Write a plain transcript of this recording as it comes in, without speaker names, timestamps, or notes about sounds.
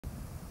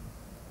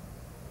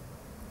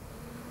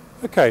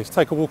Okay, let's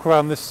take a walk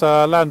around this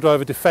Land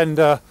Rover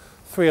Defender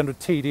 300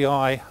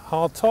 TDI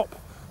hardtop,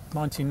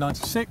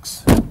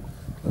 1996.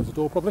 Close the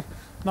door probably.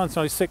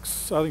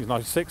 1996, I think it's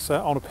 96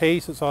 on a P,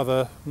 so it's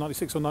either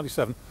 96 or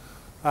 97.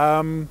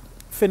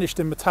 Finished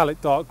in metallic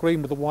dark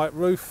green with a white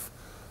roof.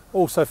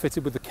 Also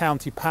fitted with the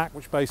county pack,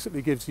 which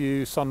basically gives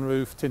you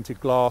sunroof, tinted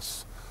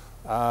glass,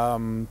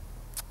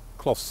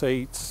 cloth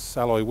seats,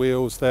 alloy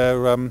wheels.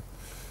 They're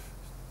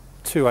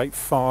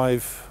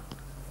 285,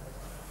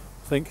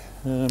 I think.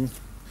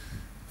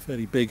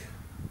 Fairly big.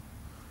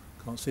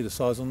 Can't see the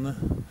size on there.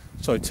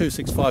 Sorry,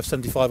 265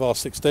 75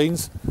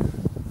 R16s.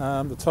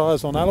 The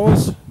tyres on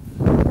alloys.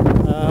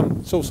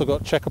 It's also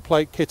got checker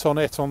plate kit on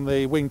it on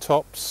the wing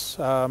tops,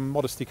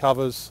 modesty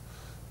covers,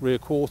 rear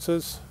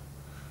quarters,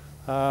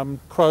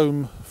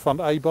 chrome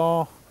front A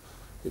bar.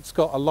 It's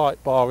got a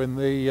light bar in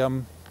the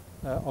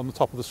on the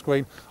top of the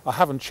screen. I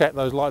haven't checked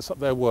those lights up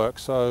there work,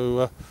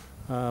 so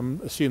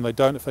assume they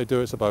don't. If they do,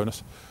 it's a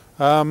bonus.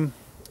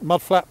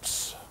 Mud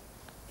flaps.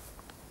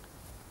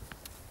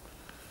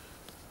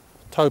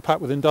 Tow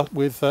pack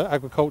with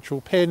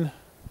agricultural pin,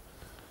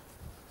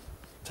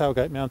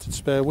 tailgate mounted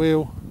spare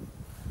wheel.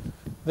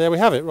 There we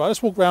have it. Right,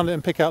 let's walk around it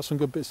and pick out some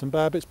good bits and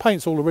bad bits.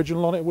 Paint's all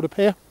original on it, would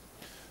appear.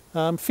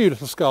 A few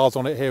little scars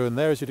on it here and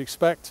there, as you'd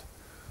expect,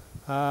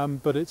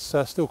 but it's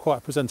still quite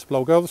a presentable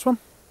old girl, this one.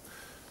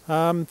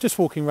 Just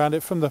walking around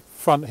it from the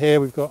front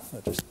here, we've got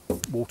just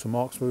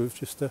watermarks where we've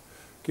just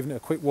given it a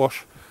quick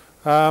wash.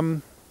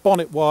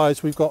 Bonnet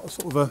wise, we've got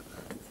sort of a,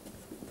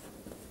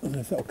 I don't know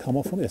if that'll come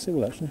off on it. Yes, it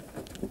will actually.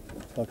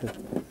 It's like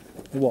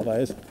what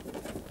that is,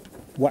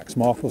 wax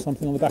mark or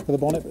something on the back of the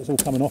bonnet, but it's all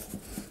coming off,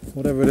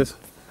 whatever it is.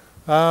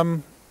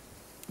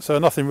 So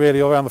nothing really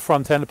around the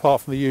front end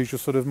apart from the usual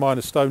sort of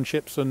minor stone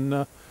chips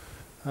and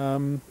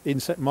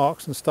inset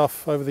marks and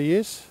stuff over the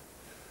years.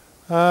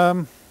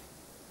 Near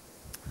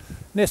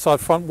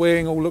side front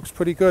wing all looks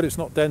pretty good. It's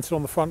not dented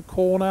on the front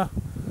corner.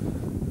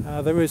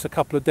 There is a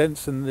couple of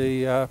dents in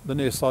the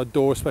near side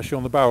door, especially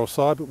on the barrel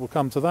side, but we'll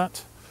come to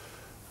that.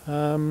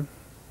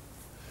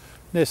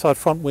 Near side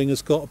front wing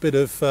has got a bit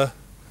of I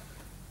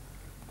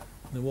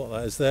don't know what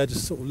that is there,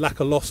 just sort of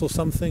lacquer loss or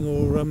something,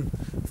 or I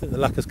think the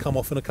lacquer's come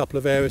off in a couple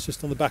of areas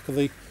just on the back of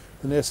the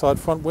near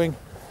side front wing.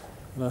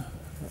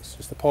 That's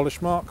just a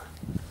polish mark.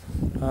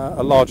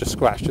 A larger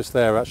scratch just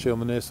there actually on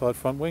the near side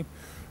front wing.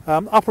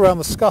 Up around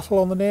the scuttle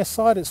on the near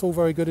side, it's all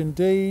very good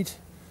indeed.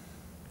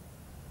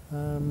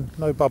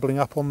 No bubbling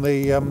up on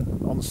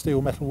the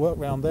steel metal work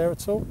round there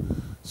at all.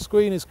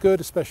 Screen is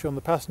good, especially on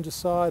the passenger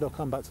side. I'll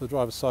come back to the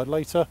driver's side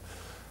later.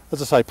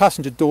 As I say,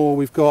 passenger door,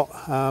 we've got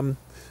a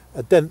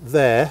dent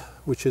there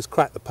which has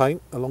cracked the paint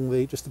along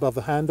the just above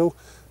the handle,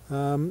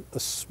 a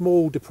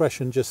small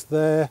depression just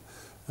there,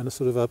 and a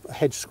sort of a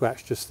hedge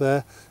scratch just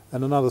there,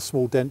 and another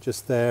small dent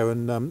just there,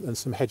 and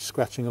some hedge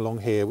scratching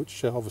along here,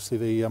 which obviously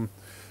the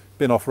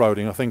been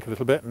off-roading I think a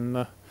little bit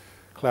and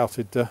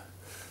clouted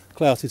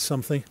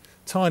something.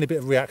 Tiny bit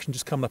of reaction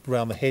just coming up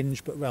around the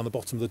hinge, but around the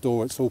bottom of the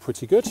door it's all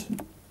pretty good.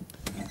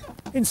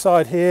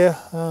 Inside here,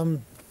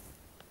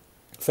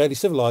 fairly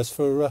civilised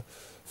for a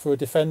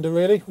Defender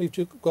really. We've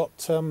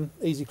got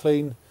easy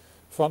clean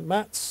front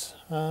mats,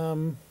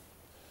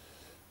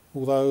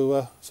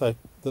 although so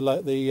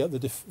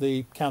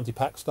the county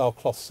pack style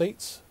cloth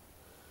seats.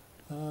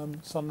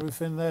 Sunroof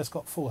in there. It's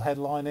got full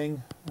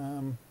headlining,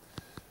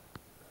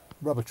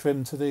 rubber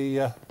trim to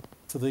the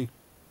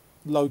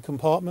load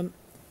compartment,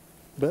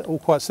 but all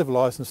quite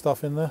civilised and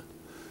stuff in there.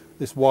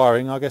 This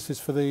wiring I guess is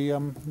for the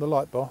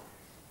light bar.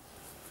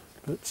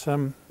 But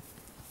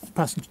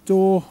passenger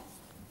door,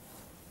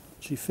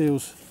 she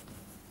feels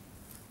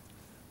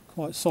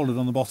quite solid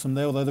on the bottom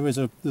there, although there is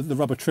the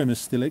rubber trim is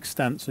still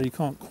extant, so you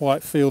can't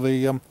quite feel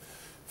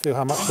feel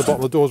how much the bottom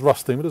of the door is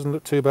rusting, but it doesn't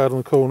look too bad on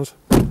the corners.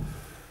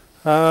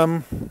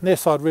 Near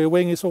side rear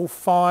wing is all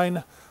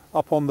fine.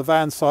 Up on the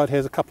van side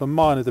here's a couple of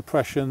minor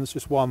depressions,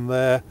 just one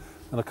there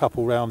and a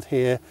couple round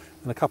here,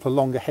 and a couple of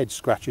longer hedge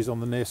scratches on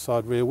the near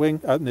side rear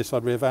wing, near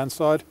side rear van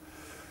side.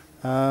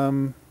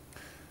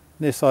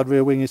 Near side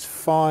rear wing is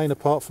fine,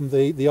 apart from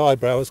the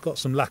eyebrow has got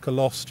some lacquer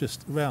loss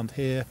just around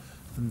here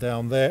and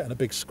down there, and a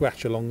big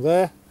scratch along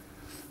there.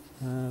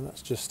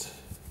 That's just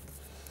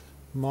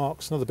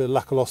marks, another bit of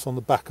lacquer loss on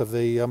the back of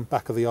the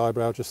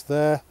eyebrow just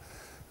there,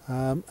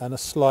 and a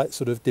slight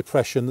sort of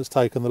depression that's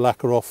taken the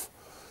lacquer off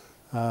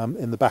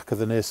in the back of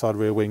the near side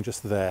rear wing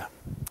just there.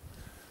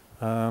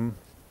 Around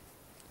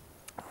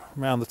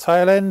the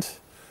tail end,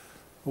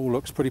 all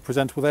looks pretty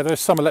presentable there. There's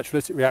some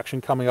electrolytic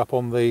reaction coming up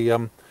on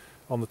the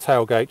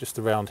tailgate just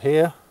around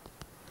here,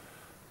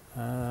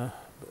 but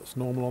it's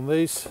normal on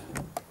these.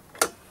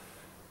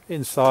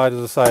 Inside,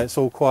 as I say, it's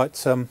all quite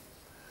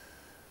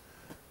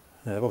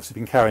they've obviously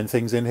been carrying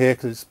things in here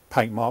because it's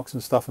paint marks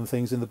and stuff and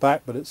things in the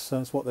back, but it's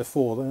what they're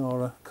for. They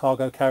are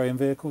cargo carrying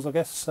vehicles, I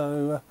guess,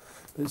 so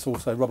it's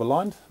also rubber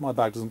lined. My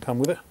bag doesn't come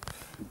with it.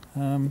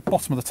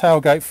 Bottom of the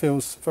tailgate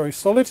feels very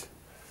solid.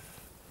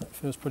 That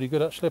feels pretty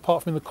good actually,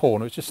 apart from in the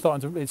corner. It's just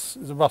starting to, it's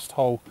a rust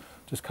hole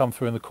just come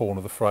through in the corner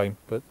of the frame,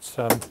 but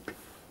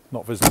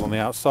not visible on the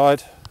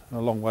outside, and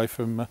a long way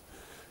from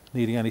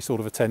needing any sort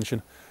of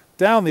attention.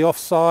 Down the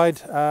offside,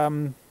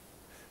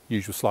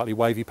 usual slightly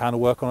wavy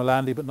panel work on a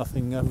Landy, but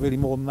nothing really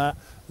more than that.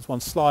 There's one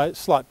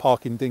slight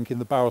parking dink in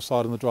the barrel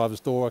side on the driver's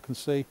door I can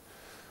see.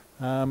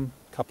 A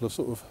couple of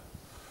sort of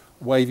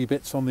wavy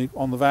bits on the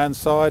van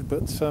side,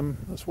 but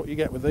that's what you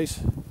get with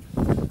these.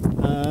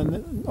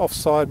 And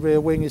offside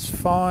rear wing is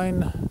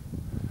fine.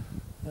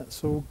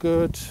 That's all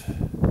good.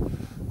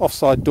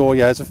 Offside door,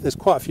 yeah, there's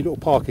quite a few little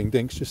parking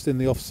dinks just in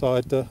the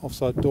offside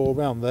door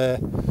around there.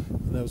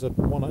 And there was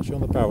one actually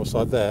on the barrel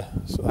side there,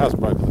 so it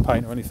hasn't broken the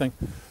paint or anything.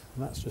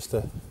 And that's just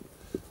a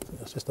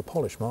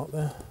polish mark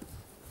there.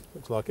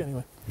 Looks like it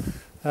anyway.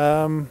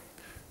 A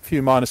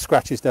few minor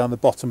scratches down the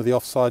bottom of the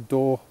offside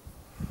door.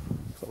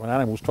 Looks like when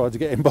animals tried to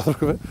get in by the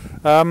look of it.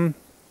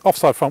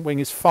 Offside front wing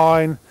is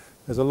fine.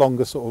 There's a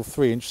longer sort of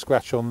 3-inch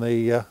scratch on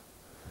the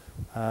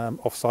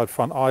offside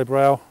front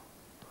eyebrow.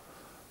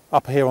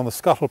 Up here on the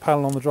scuttle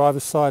panel on the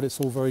driver's side, it's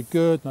all very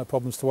good. No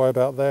problems to worry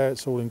about there.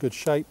 It's all in good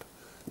shape.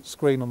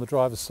 Screen on the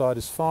driver's side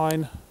is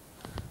fine.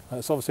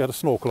 It's obviously had a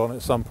snorkel on it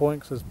at some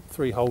point because there's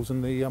 3 holes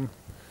in the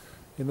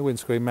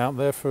windscreen mount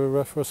there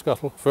for a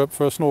scuttle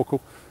for a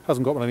snorkel.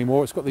 Hasn't got one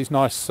anymore. It's got these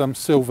nice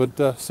silvered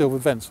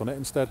vents on it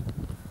instead.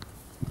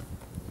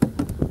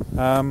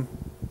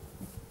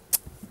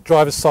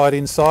 Driver's side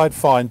inside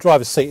fine.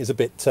 Driver's seat is a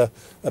bit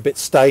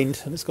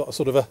stained and it's got a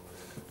sort of a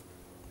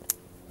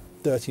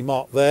dirty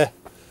mark there,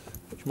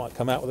 which might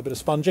come out with a bit of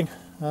sponging.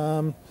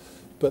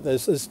 But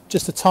there's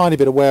just a tiny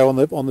bit of wear on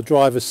the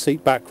driver's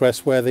seat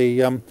backrest where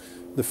the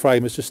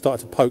frame has just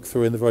started to poke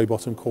through in the very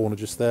bottom corner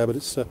just there, but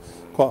it's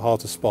quite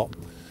hard to spot.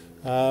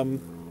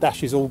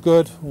 Dash is all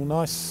good, all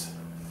nice.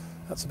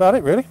 That's about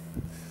it really.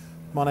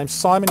 My name's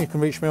Simon. You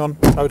can reach me on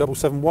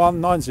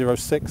 0771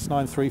 906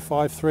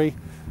 9353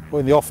 or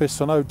in the office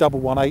on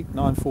 0118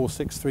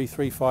 946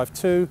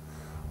 3352,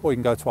 or you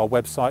can go to our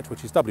website,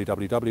 which is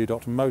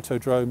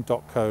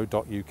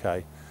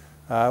www.motodrome.co.uk.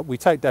 We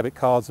take debit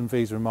cards and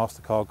Visa and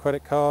MasterCard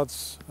credit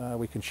cards.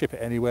 We can ship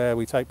it anywhere.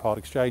 We take part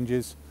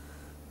exchanges.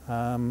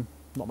 Not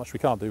much we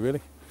can't do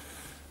really.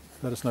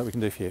 Let us know what we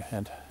can do for you.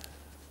 And